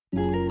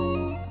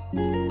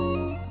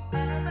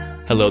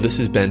Hello, this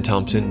is Ben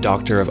Thompson,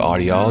 Doctor of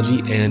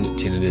Audiology and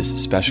Tinnitus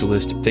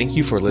Specialist. Thank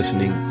you for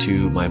listening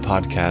to my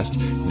podcast.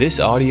 This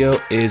audio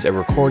is a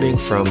recording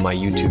from my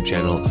YouTube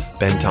channel,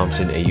 Ben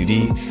Thompson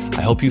AUD.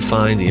 I hope you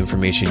find the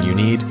information you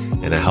need,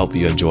 and I hope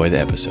you enjoy the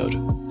episode.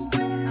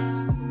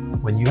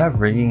 When you have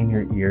ringing in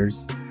your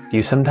ears, do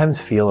you sometimes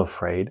feel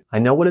afraid? I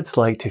know what it's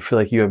like to feel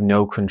like you have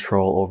no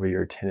control over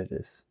your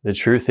tinnitus. The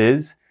truth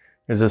is,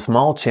 there's a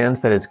small chance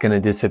that it's going to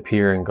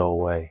disappear and go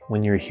away.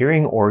 When your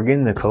hearing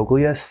organ, the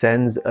cochlea,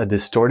 sends a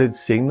distorted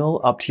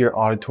signal up to your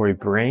auditory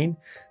brain,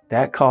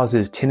 that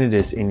causes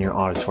tinnitus in your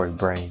auditory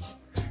brain.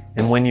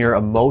 And when your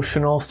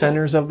emotional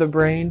centers of the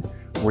brain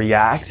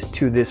react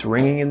to this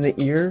ringing in the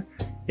ear,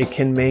 it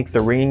can make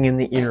the ringing in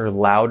the ear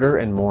louder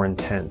and more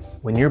intense.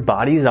 When your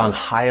body is on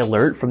high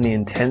alert from the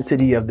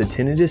intensity of the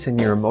tinnitus in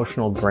your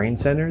emotional brain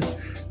centers,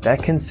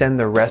 that can send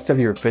the rest of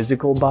your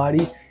physical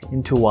body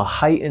into a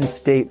heightened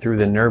state through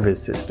the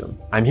nervous system.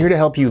 I'm here to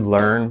help you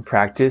learn,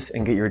 practice,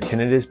 and get your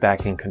tinnitus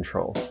back in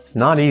control. It's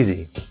not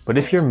easy, but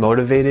if you're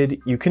motivated,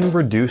 you can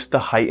reduce the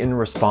heightened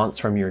response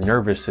from your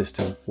nervous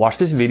system. Watch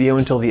this video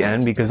until the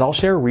end because I'll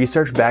share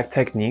research-backed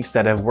techniques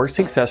that have worked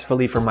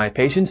successfully for my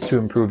patients to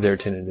improve their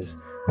tinnitus.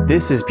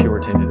 This is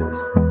Pure Tinnitus.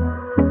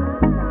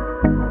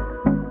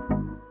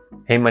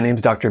 Hey, my name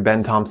is Dr.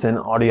 Ben Thompson,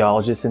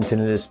 audiologist and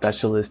tinnitus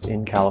specialist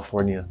in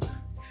California.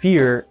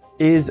 Fear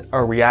is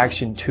a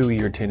reaction to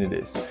your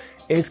tinnitus.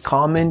 It's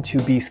common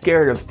to be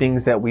scared of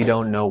things that we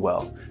don't know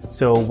well.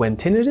 So when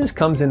tinnitus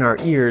comes in our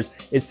ears,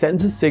 it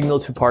sends a signal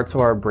to parts of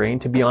our brain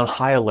to be on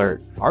high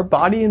alert. Our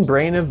body and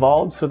brain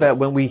evolved so that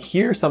when we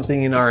hear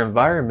something in our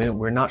environment,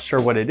 we're not sure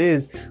what it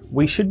is,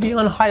 we should be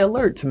on high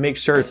alert to make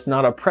sure it's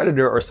not a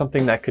predator or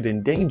something that could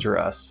endanger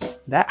us.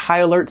 That high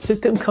alert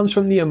system comes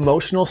from the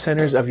emotional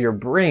centers of your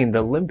brain,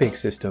 the limbic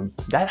system.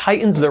 That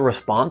heightens the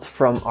response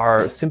from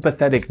our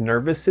sympathetic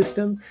nervous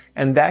system,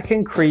 and that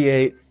can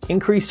create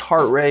increased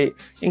heart rate,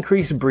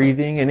 increased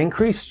breathing, and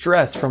increased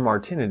stress from our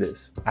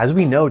tinnitus. As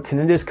we know,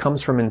 tinnitus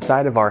comes from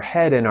inside of our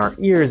head and our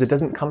ears. It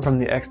doesn't come from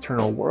the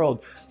external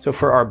world. So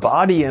for our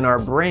body and our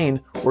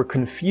brain, we're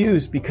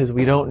confused because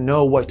we don't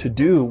know what to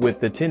do with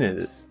the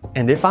tinnitus.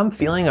 And if I'm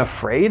feeling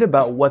afraid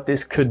about what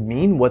this could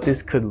mean, what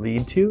this could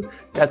lead to,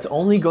 that's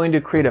only going to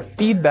create a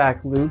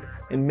feedback loop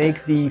and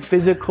make the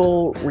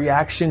physical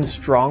reaction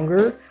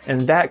stronger,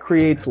 and that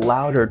creates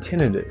louder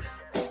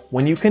tinnitus.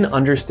 When you can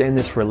understand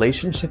this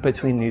relationship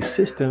between these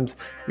systems,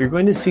 you're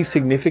going to see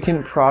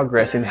significant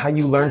progress in how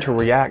you learn to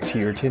react to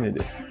your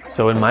tinnitus.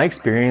 So in my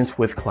experience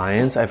with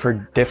clients, I've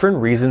heard different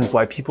reasons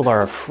why people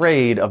are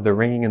afraid of the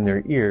ringing in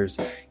their ears.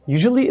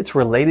 Usually it's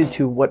related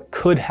to what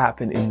could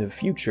happen in the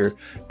future.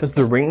 Does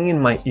the ringing in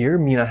my ear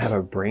mean I have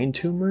a brain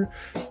tumor?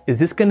 Is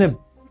this going to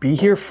be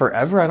here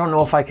forever? I don't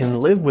know if I can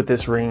live with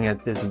this ringing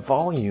at this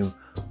volume.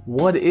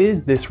 What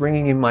is this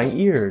ringing in my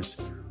ears?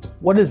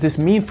 What does this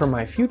mean for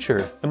my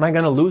future? Am I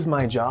going to lose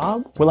my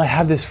job? Will I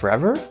have this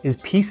forever? Is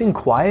peace and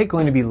quiet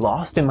going to be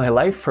lost in my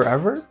life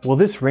forever? Will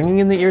this ringing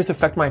in the ears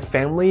affect my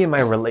family and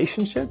my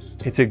relationships?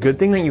 It's a good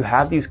thing that you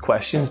have these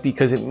questions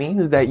because it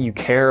means that you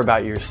care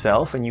about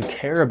yourself and you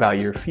care about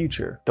your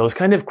future. Those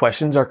kind of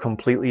questions are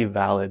completely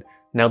valid.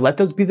 Now let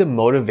those be the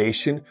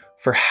motivation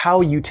for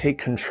how you take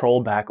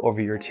control back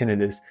over your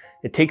tinnitus.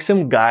 It takes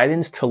some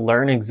guidance to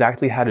learn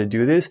exactly how to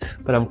do this,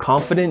 but I'm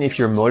confident if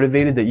you're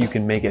motivated that you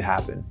can make it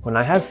happen. When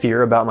I have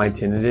fear about my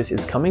tinnitus,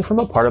 it's coming from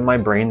a part of my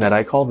brain that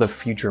I call the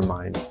future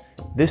mind.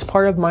 This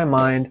part of my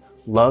mind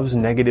loves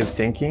negative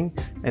thinking,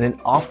 and it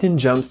often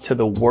jumps to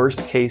the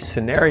worst case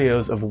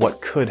scenarios of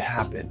what could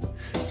happen.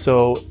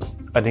 So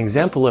an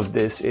example of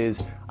this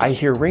is I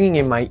hear ringing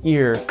in my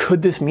ear.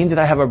 Could this mean that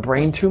I have a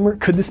brain tumor?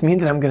 Could this mean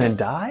that I'm going to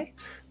die?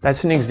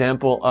 That's an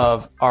example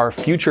of our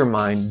future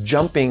mind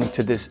jumping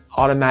to this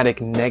automatic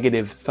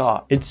negative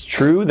thought. It's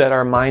true that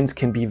our minds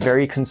can be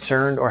very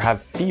concerned or have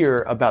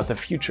fear about the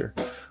future,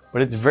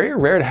 but it's very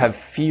rare to have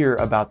fear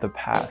about the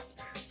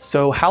past.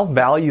 So how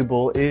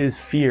valuable is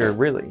fear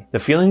really? The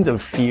feelings of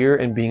fear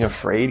and being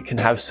afraid can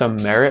have some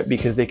merit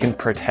because they can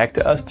protect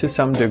us to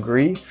some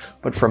degree,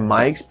 but from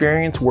my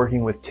experience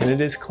working with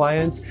tinnitus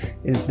clients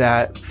is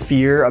that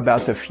fear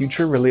about the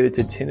future related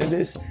to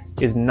tinnitus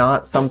is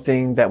not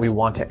something that we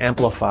want to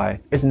amplify.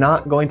 It's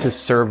not going to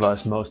serve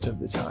us most of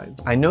the time.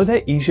 I know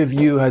that each of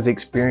you has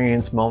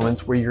experienced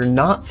moments where you're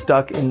not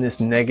stuck in this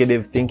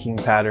negative thinking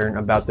pattern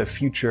about the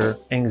future,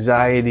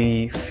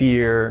 anxiety,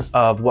 fear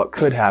of what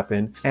could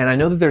happen. And I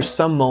know that there's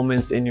some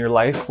moments in your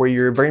life where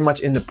you're very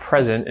much in the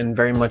present and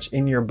very much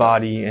in your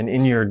body and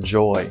in your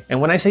joy. And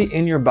when I say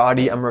in your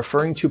body, I'm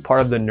referring to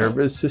part of the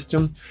nervous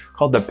system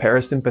called the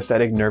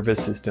parasympathetic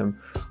nervous system.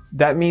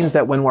 That means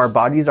that when our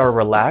bodies are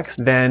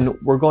relaxed, then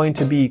we're going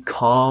to be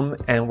calm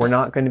and we're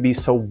not going to be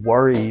so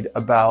worried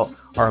about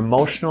our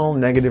emotional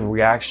negative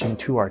reaction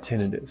to our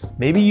tinnitus.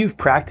 Maybe you've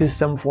practiced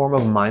some form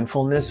of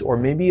mindfulness, or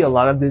maybe a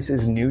lot of this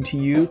is new to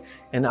you.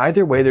 And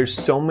either way, there's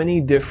so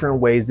many different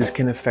ways this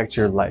can affect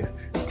your life.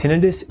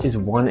 Tinnitus is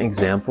one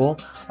example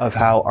of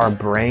how our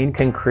brain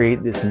can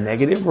create this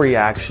negative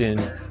reaction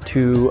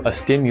to a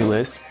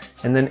stimulus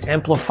and then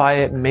amplify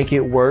it, make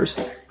it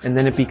worse, and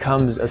then it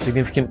becomes a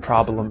significant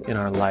problem in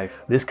our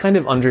life. This kind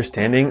of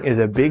understanding is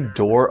a big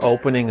door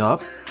opening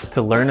up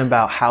to learn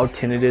about how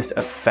tinnitus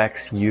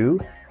affects you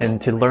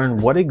and to learn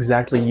what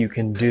exactly you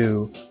can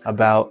do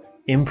about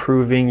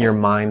improving your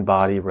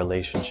mind-body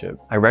relationship.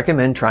 I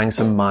recommend trying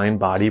some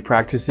mind-body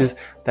practices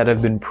that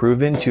have been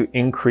proven to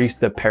increase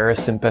the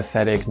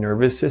parasympathetic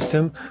nervous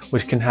system,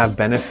 which can have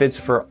benefits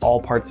for all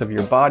parts of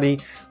your body,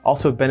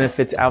 also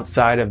benefits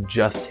outside of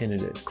just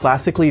tinnitus.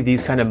 Classically,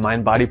 these kind of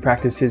mind-body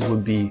practices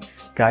would be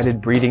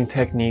guided breathing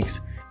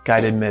techniques,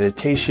 guided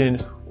meditation,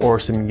 or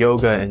some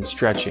yoga and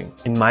stretching.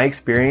 In my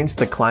experience,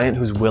 the client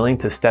who's willing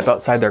to step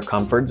outside their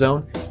comfort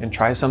zone and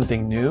try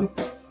something new,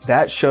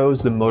 that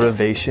shows the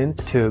motivation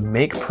to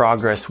make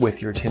progress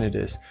with your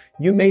tinnitus.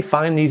 You may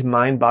find these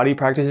mind-body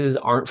practices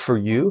aren't for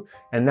you,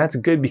 and that's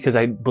good because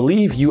I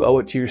believe you owe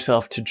it to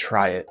yourself to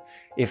try it.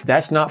 If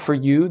that's not for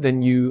you,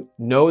 then you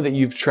know that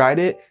you've tried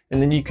it, and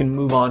then you can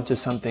move on to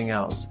something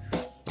else.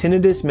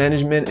 Tinnitus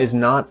management is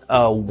not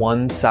a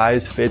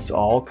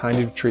one-size-fits-all kind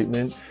of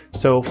treatment,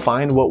 so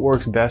find what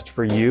works best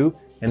for you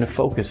and to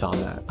focus on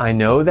that. I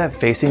know that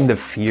facing the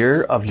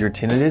fear of your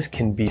tinnitus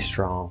can be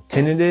strong.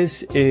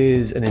 Tinnitus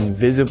is an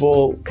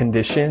invisible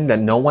condition that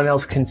no one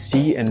else can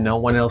see and no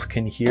one else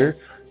can hear,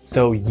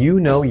 so you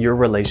know your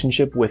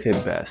relationship with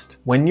it best.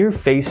 When you're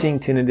facing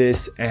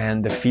tinnitus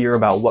and the fear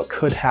about what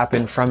could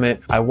happen from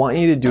it, I want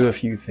you to do a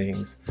few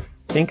things.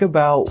 Think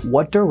about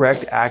what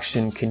direct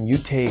action can you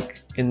take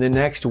in the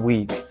next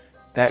week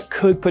that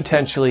could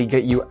potentially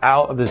get you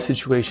out of the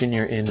situation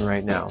you're in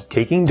right now.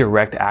 Taking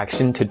direct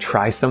action to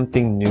try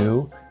something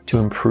new to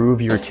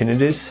improve your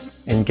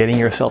tinnitus and getting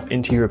yourself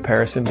into your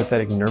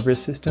parasympathetic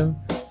nervous system,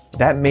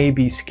 that may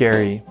be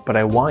scary, but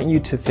I want you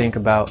to think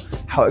about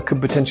how it could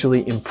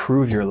potentially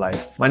improve your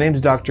life. My name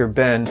is Dr.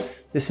 Ben.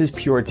 This is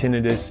Pure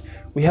Tinnitus.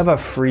 We have a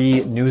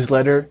free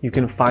newsletter. You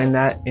can find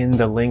that in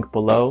the link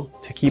below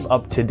to keep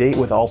up to date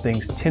with all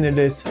things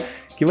tinnitus.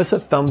 Give us a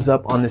thumbs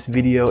up on this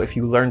video if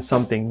you learned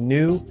something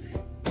new,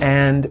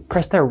 and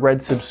press that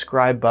red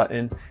subscribe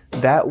button.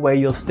 That way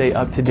you'll stay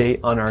up to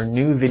date on our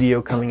new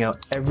video coming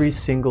out every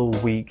single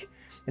week.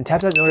 And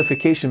tap that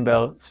notification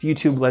bell so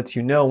YouTube lets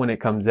you know when it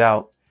comes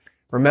out.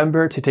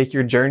 Remember to take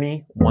your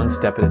journey one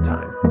step at a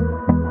time.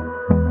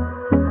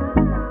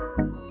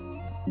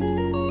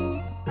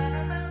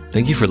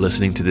 Thank you for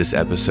listening to this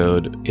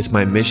episode. It's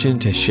my mission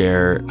to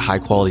share high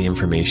quality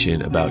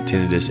information about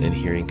tinnitus and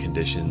hearing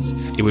conditions.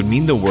 It would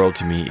mean the world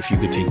to me if you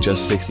could take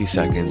just 60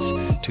 seconds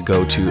to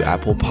go to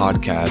Apple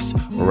Podcasts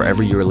or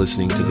wherever you're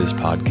listening to this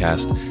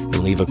podcast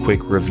and leave a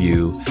quick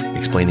review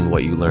explaining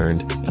what you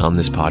learned on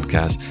this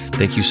podcast.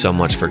 Thank you so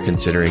much for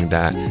considering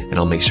that, and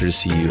I'll make sure to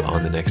see you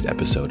on the next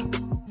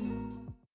episode.